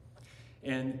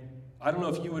 And I don't know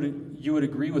if you would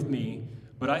agree with me,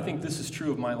 but I think this is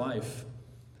true of my life.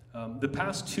 The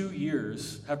past 2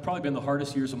 years have probably been the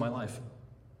hardest years of my life.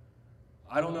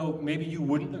 I don't know, maybe you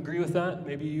wouldn't agree with that,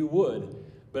 maybe you would,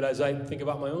 but as I think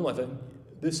about my own life,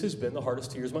 this has been the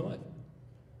hardest 2 years of my life.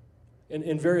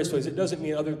 In various ways. It doesn't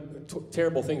mean other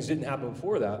terrible things didn't happen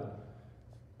before that,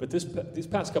 but these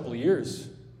past couple of years,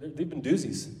 they've been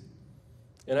doozies.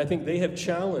 And I think they have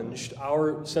challenged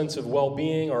our sense of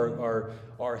well-being,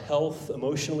 our health,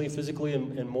 emotionally, physically,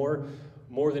 and more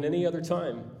than any other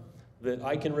time that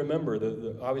I can remember.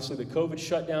 Obviously, the COVID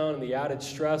shutdown and the added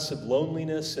stress of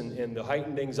loneliness and the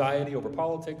heightened anxiety over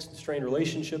politics and strained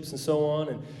relationships and so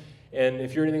on. And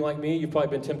if you're anything like me, you've probably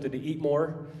been tempted to eat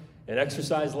more and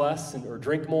exercise less or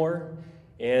drink more.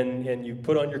 And you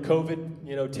put on your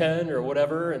COVID, 10 or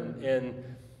whatever. And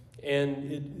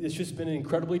it's just been an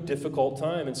incredibly difficult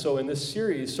time. And so in this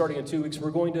series, starting in 2 weeks, we're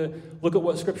going to look at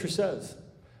what Scripture says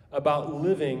about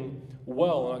living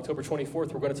well. On October 24th,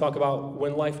 we're going to talk about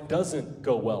when life doesn't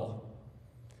go well.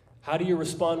 How do you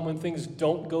respond when things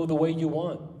don't go the way you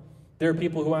want? There are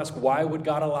people who ask, why would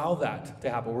God allow that to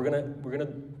happen? We're going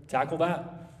to tackle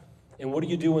that. And what do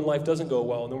you do when life doesn't go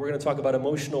well? And then we're going to talk about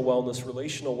emotional wellness,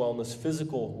 relational wellness,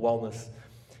 physical wellness.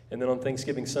 And then on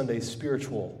Thanksgiving Sunday,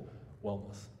 spiritual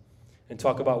wellness. And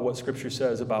talk about what Scripture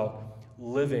says about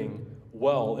living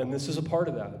well. And this is a part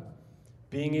of that.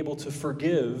 Being able to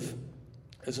forgive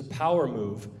is a power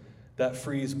move that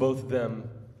frees both them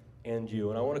and you.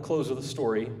 And I want to close with a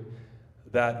story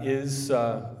that is,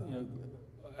 I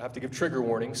have to give trigger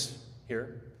warnings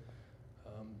here.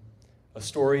 A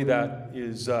story that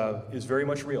is very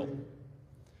much real.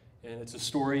 And it's a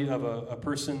story of a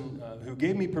person who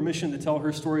gave me permission to tell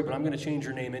her story, but I'm going to change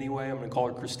her name anyway. I'm going to call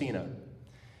her Christina.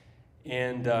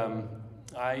 And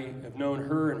I have known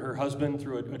her and her husband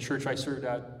through a church I served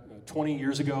at 20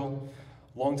 years ago,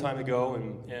 a long time ago.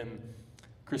 And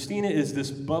Christina is this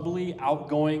bubbly,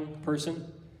 outgoing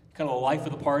person, kind of the life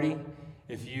of the party.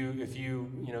 If you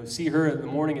see her in the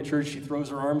morning at church, she throws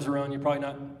her arms around you. Probably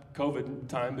not COVID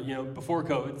time, but before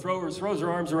COVID, throws her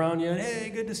arms around you, and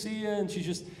hey, good to see you. And she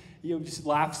just just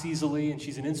laughs easily, and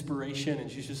she's an inspiration,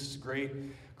 and she's just a great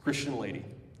Christian lady.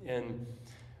 And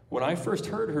when I first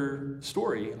heard her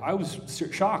story, I was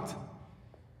shocked,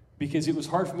 because it was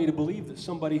hard for me to believe that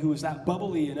somebody who was that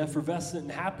bubbly and effervescent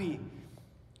and happy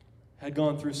had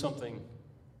gone through something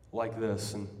like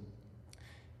this. And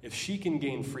if she can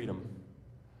gain freedom,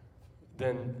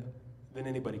 then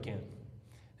anybody can.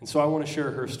 And so I want to share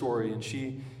her story. And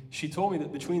she told me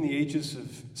that between the ages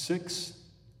of 6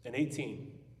 and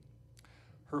 18,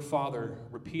 her father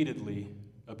repeatedly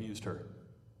abused her.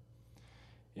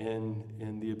 And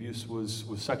the abuse was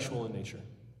sexual in nature.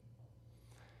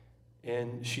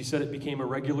 And she said it became a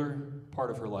regular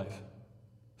part of her life,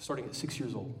 starting at 6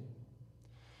 years old.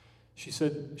 She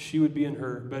said she would be in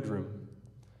her bedroom,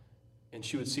 and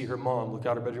she would see her mom look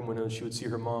out her bedroom window, and she would see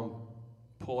her mom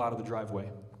pull out of the driveway.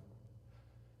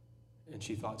 And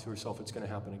she thought to herself, it's going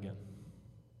to happen again.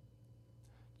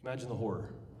 Imagine the horror.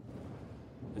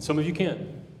 And some of you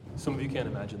can. Some of you can't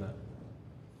imagine that.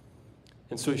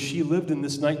 And so she lived in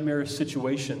this nightmarish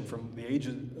situation from the age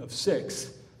of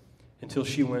 6 until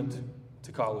she went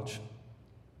to college.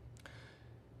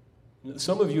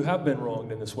 Some of you have been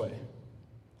wronged in this way,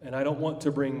 and I don't want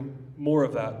to bring more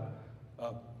of that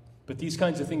up, but these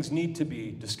kinds of things need to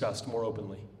be discussed more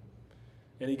openly.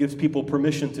 And it gives people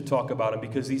permission to talk about them,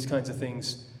 because these kinds of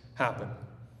things happen.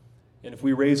 And if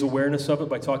we raise awareness of it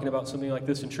by talking about something like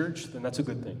this in church, then that's a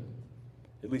good thing,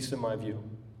 at least in my view.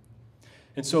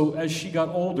 And so as she got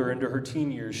older, into her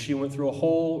teen years, she went through a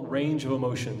whole range of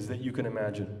emotions that you can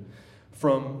imagine.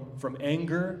 From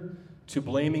anger to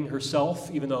blaming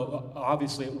herself, even though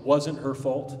obviously it wasn't her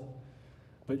fault,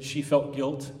 but she felt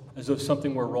guilt as though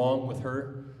something were wrong with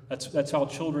her. That's how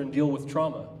children deal with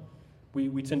trauma.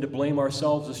 We tend to blame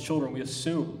ourselves as children. We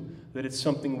assume that it's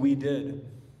something we did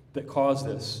that caused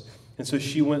this. And so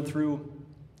she went through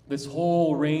this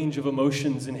whole range of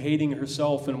emotions and hating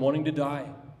herself and wanting to die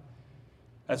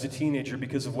as a teenager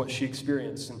because of what she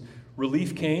experienced. And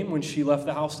relief came when she left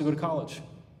the house to go to college.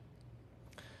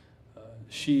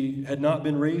 She had not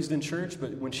been raised in church,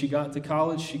 but when she got to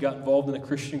college, she got involved in a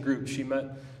Christian group. She met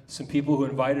some people who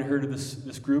invited her to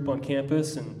this group on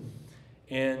campus,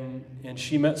 and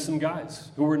she met some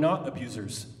guys who were not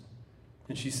abusers.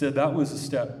 And she said that was a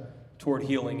step toward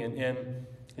healing. And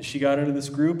she got into this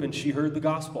group, and she heard the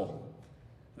gospel,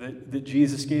 that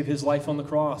Jesus gave his life on the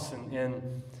cross.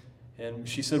 And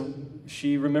she said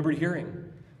she remembered hearing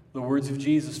the words of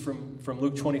Jesus from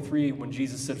Luke 23, when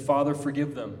Jesus said, "Father,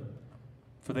 forgive them,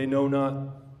 for they know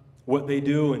not what they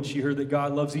do." And she heard that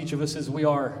God loves each of us as we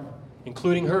are,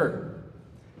 including her,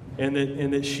 and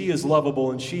that she is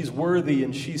lovable and she's worthy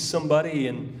and she's somebody.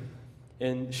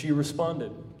 And she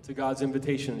responded to God's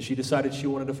invitation. She decided she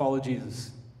wanted to follow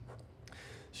Jesus.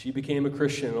 She became a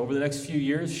Christian. Over the next few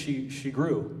years, she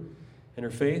grew in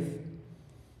her faith.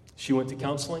 She went to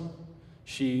counseling.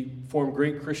 She formed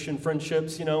great Christian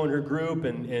friendships, in her group,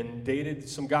 and dated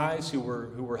some guys who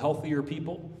were healthier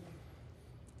people.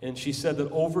 And she said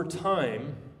that over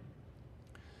time,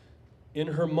 in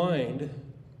her mind,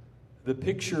 the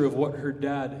picture of what her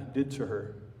dad did to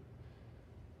her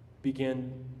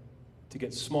began to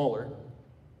get smaller,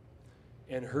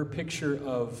 and her picture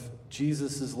of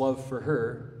Jesus' love for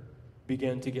her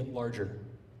began to get larger.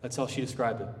 That's how she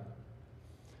described it.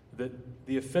 That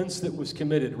the offense that was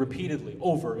committed repeatedly,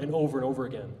 over and over and over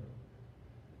again,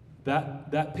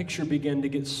 that picture began to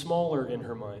get smaller in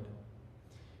her mind.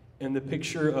 And the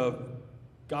picture of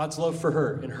God's love for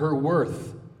her and her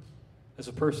worth as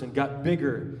a person got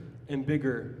bigger and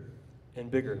bigger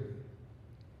and bigger.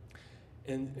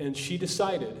 And she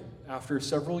decided, after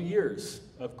several years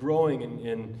of growing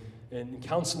and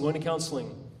counseling, going to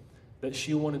counseling, that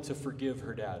she wanted to forgive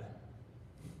her dad.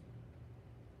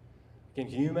 Again,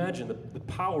 can you imagine the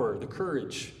power, the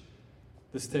courage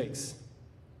this takes?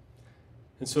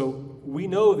 And so we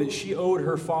know that she owed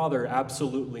her father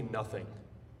absolutely nothing.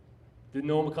 Didn't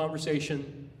owe him a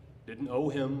conversation, didn't owe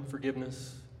him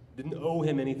forgiveness, didn't owe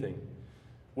him anything.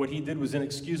 What he did was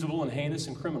inexcusable and heinous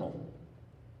and criminal.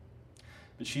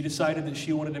 But she decided that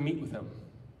she wanted to meet with him.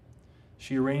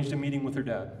 She arranged a meeting with her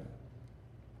dad.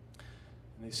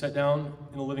 And they sat down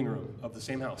in the living room of the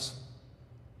same house.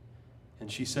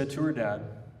 And she said to her dad,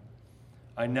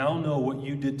 "I now know what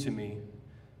you did to me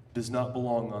does not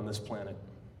belong on this planet.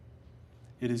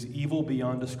 It is evil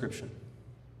beyond description.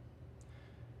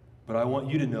 But I want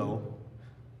you to know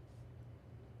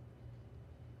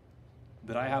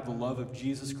that I have the love of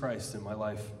Jesus Christ in my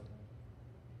life.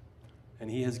 And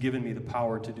he has given me the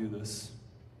power to do this.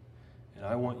 And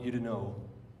I want you to know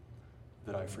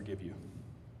that I forgive you.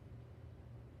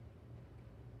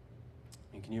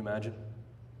 And can you imagine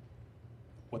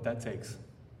what that takes?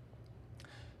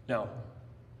 Now,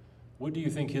 what do you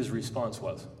think his response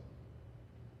was?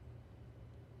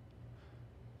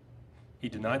 He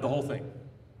denied the whole thing.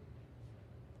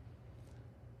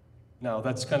 Now,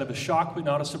 that's kind of a shock, but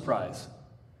not a surprise.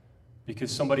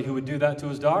 Because somebody who would do that to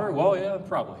his daughter, well, yeah,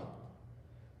 probably.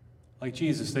 Like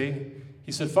Jesus,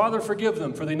 he said, Father, forgive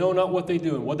them, for they know not what they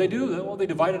do. And what they do? Well, they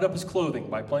divided up his clothing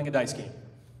by playing a dice game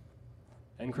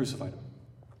and crucified him.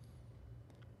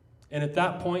 And at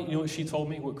that point, you know what she told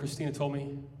me, what Christina told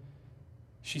me?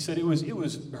 She said it was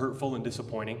hurtful and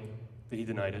disappointing that he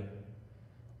denied it.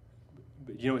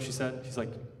 But you know what she said? She's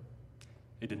like,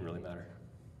 it didn't really matter.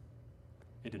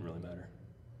 It didn't really matter.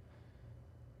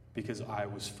 Because I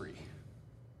was free.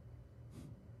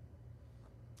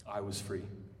 I was free.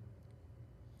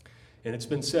 And it's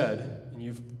been said, and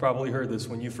you've probably heard this,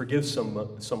 when you forgive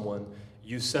someone,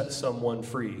 you set someone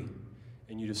free,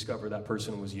 and you discover that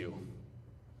person was you.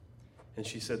 And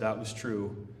she said that was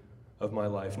true of my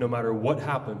life. No matter what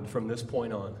happened from this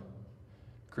point on,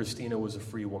 Christina was a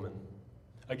free woman.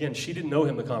 Again, she didn't know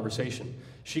him, the conversation.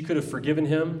 She could have forgiven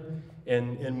him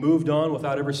and moved on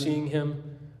without ever seeing him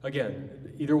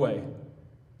again, either way.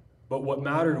 But what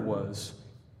mattered was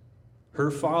her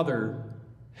father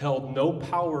held no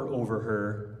power over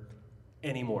her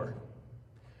anymore.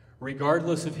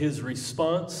 Regardless of his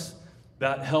response,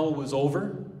 that hell was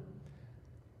over.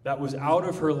 That was out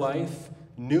of her life.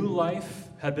 New life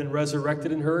had been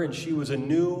resurrected in her, and she was a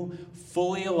new,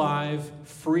 fully alive,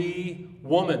 free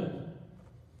woman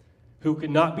who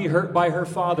could not be hurt by her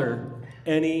father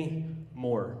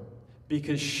anymore,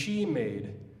 because she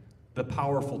made the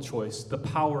powerful choice, the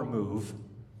power move,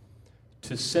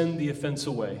 to send the offense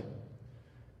away.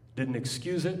 Didn't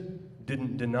excuse it,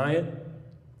 didn't deny it,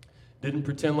 didn't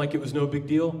pretend like it was no big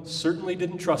deal, certainly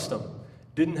didn't trust him,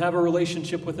 didn't have a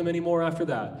relationship with him anymore after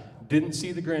that, didn't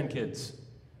see the grandkids.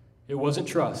 It wasn't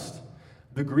trust.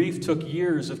 The grief took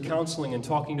years of counseling and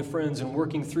talking to friends and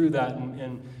working through that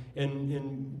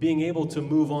and being able to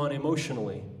move on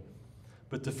emotionally.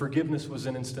 But the forgiveness was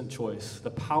an instant choice,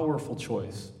 the powerful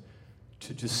choice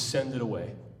to just send it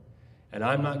away. And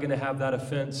I'm not going to have that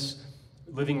offense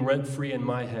living rent-free in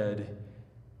my head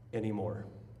anymore.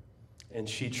 And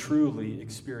she truly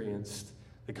experienced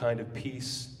the kind of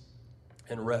peace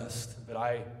and rest that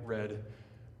I read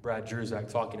Brad Jerzak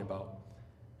talking about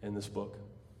in this book.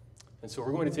 And so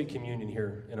we're going to take communion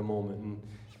here in a moment.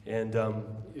 And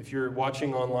if you're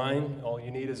watching online, all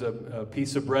you need is a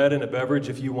piece of bread and a beverage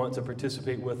if you want to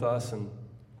participate with us. And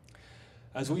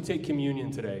as we take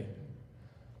communion today,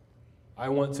 I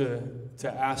want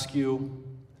to ask you,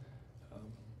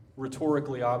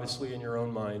 rhetorically, obviously, in your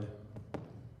own mind,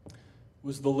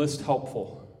 was the list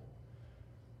helpful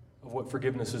of what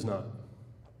forgiveness is not?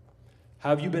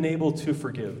 Have you been able to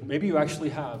forgive? Maybe you actually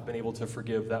have been able to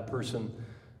forgive that person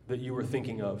that you were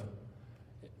thinking of.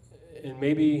 And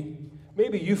maybe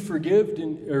you've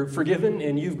forgiven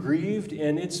and you've grieved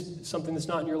and it's something that's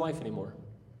not in your life anymore.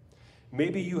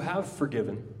 Maybe you have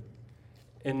forgiven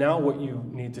and now what you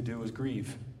need to do is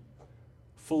grieve.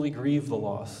 Fully grieve the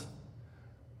loss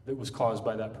that was caused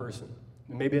by that person.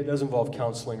 And maybe it does involve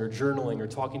counseling or journaling or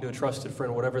talking to a trusted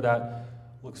friend, whatever that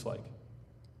looks like.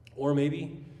 Or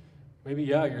maybe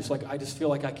yeah, you're just like, I just feel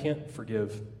like I can't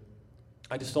forgive.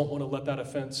 I just don't want to let that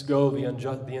offense go, the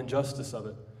injustice of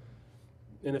it.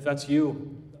 And if that's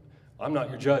you, I'm not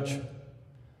your judge.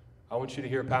 I want you to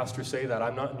hear a pastor say that.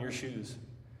 I'm not in your shoes.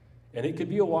 And it could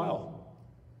be a while.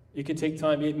 It could take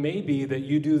time. It may be that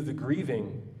you do the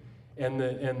grieving and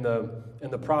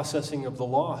the processing of the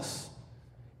loss.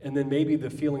 And then maybe the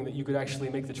feeling that you could actually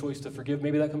make the choice to forgive,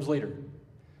 maybe that comes later.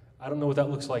 I don't know what that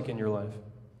looks like in your life.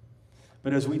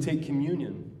 But as we take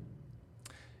communion,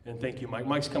 and thank you, Mike.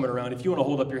 Mike's coming around. If you want to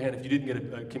hold up your hand, if you didn't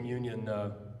get a communion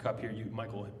cup here,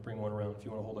 Michael, bring one around if you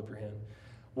want to hold up your hand.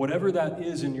 Whatever that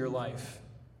is in your life,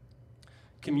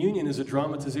 communion is a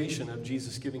dramatization of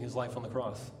Jesus giving his life on the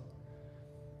cross.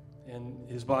 And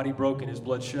his body broken, his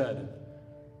blood shed.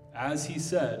 As he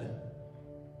said,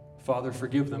 Father,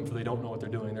 forgive them, for they don't know what they're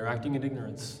doing. They're acting in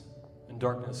ignorance and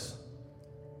darkness.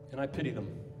 And I pity them.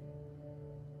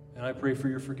 And I pray for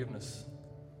your forgiveness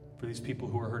for these people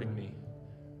who are hurting me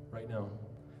right now.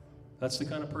 That's the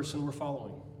kind of person we're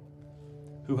following,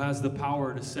 who has the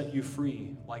power to set you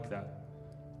free like that,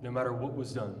 no matter what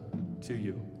was done to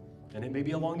you. And it may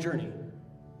be a long journey,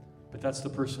 but that's the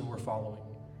person we're following.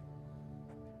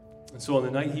 And so on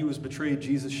the night he was betrayed,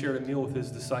 Jesus shared a meal with his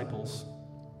disciples.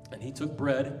 And he took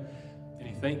bread, and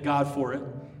he thanked God for it,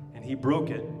 and he broke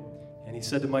it. And he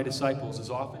said to my disciples, as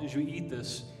often as you eat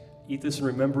this in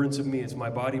remembrance of me. It's my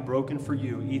body broken for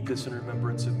you. Eat this in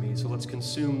remembrance of me. So let's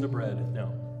consume the bread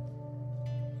now.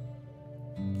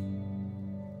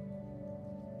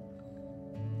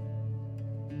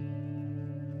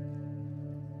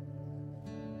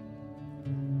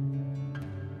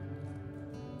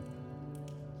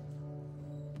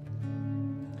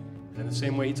 And in the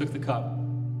same way, he took the cup.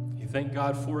 He thanked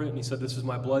God for it, and he said, this is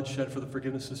my blood shed for the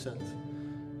forgiveness of sins.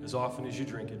 As often as you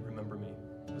drink it, remember me.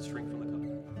 Let's drink from the cup.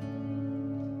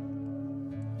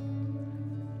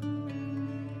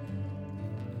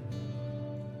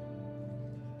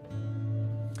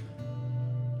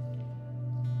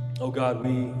 Oh God,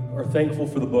 we are thankful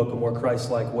for the book, A More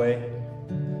Christ-Like Way.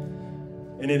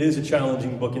 And it is a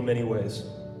challenging book in many ways.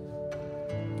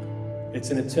 It's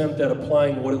an attempt at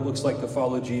applying what it looks like to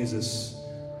follow Jesus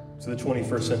to the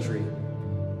 21st century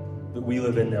that we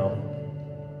live in now.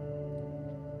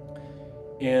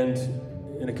 And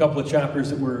in a couple of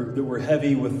chapters that were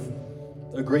heavy with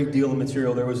a great deal of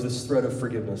material, there was this thread of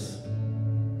forgiveness.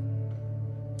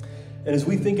 And as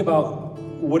we think about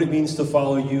what it means to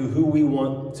follow you, who we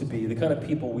want to be, the kind of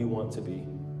people we want to be,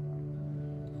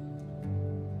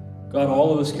 God,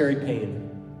 all of us carry pain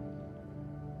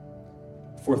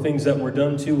for things that were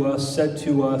done to us, said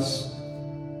to us,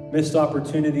 missed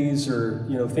opportunities,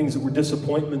 or things that were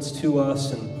disappointments to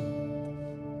us,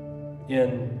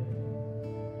 and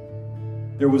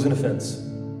there was an offense.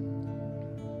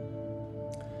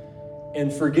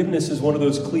 And forgiveness is one of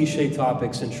those cliche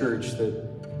topics in church that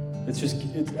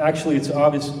it's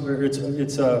obvious, or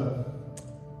it's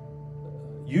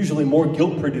usually more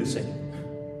guilt-producing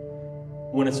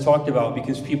when it's talked about,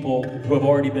 because people who have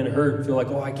already been hurt feel like,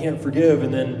 oh, I can't forgive,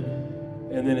 and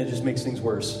then it just makes things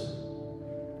worse.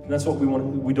 And that's what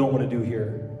we don't want to do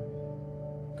here.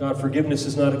 God, forgiveness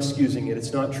is not excusing it.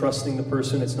 It's not trusting the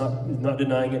person. It's not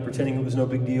denying it, pretending it was no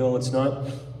big deal. It's not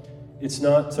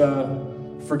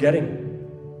forgetting.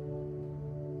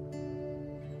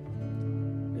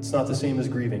 It's not the same as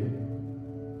grieving.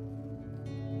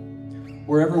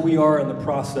 Wherever we are in the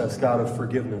process, God, of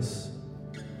forgiveness,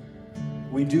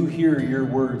 we do hear your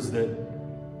words that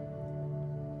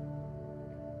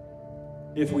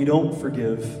if we don't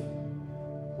forgive,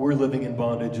 we're living in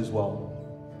bondage as well.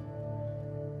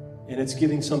 And it's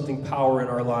giving something power in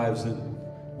our lives that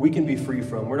we can be free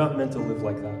from. We're not meant to live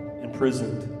like that,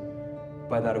 imprisoned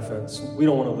by that offense. We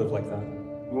don't want to live like that.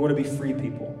 We want to be free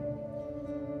people.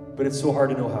 But it's so hard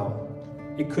to know how.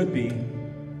 It could be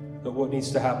that what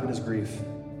needs to happen is grief.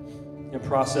 And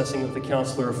processing with a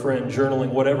counselor, a friend,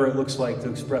 journaling, whatever it looks like to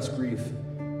express grief.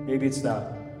 Maybe it's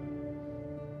that.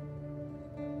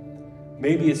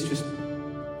 Maybe it's just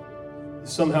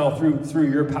somehow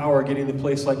through your power getting to the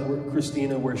place like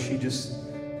Christina, where she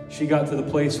got to the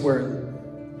place where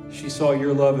she saw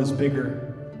your love as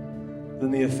bigger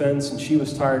than the offense, and she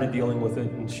was tired of dealing with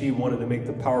it, and she wanted to make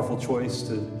the powerful choice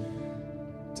to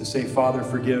say, Father,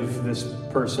 forgive this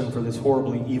person for this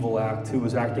horribly evil act, who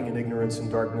was acting in ignorance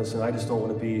and darkness, and I just don't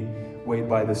want to be weighed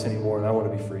by this anymore, and I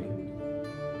want to be free.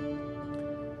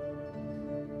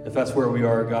 If that's where we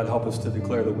are, God, help us to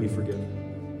declare that we forgive.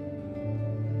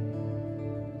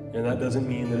 And that doesn't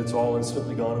mean that it's all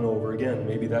instantly gone and over. Again,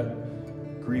 maybe that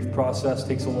grief process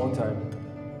takes a long time.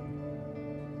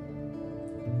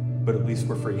 But at least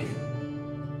we're free.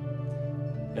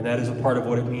 And that is a part of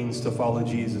what it means to follow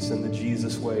Jesus in the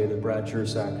Jesus way that Brad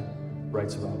Chersak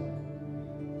writes about.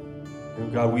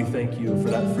 And God, we thank you for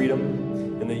that freedom,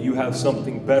 and that you have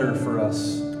something better for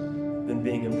us than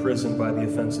being imprisoned by the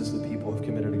offenses that people have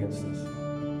committed against us.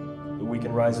 That we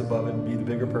can rise above it and be the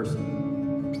bigger person.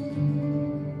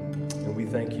 And we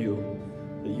thank you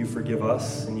that you forgive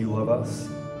us, and you love us,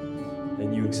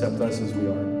 and you accept us as we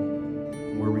are.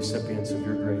 And we're recipients of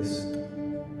your grace.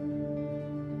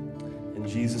 In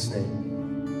Jesus'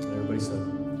 name, everybody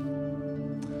said.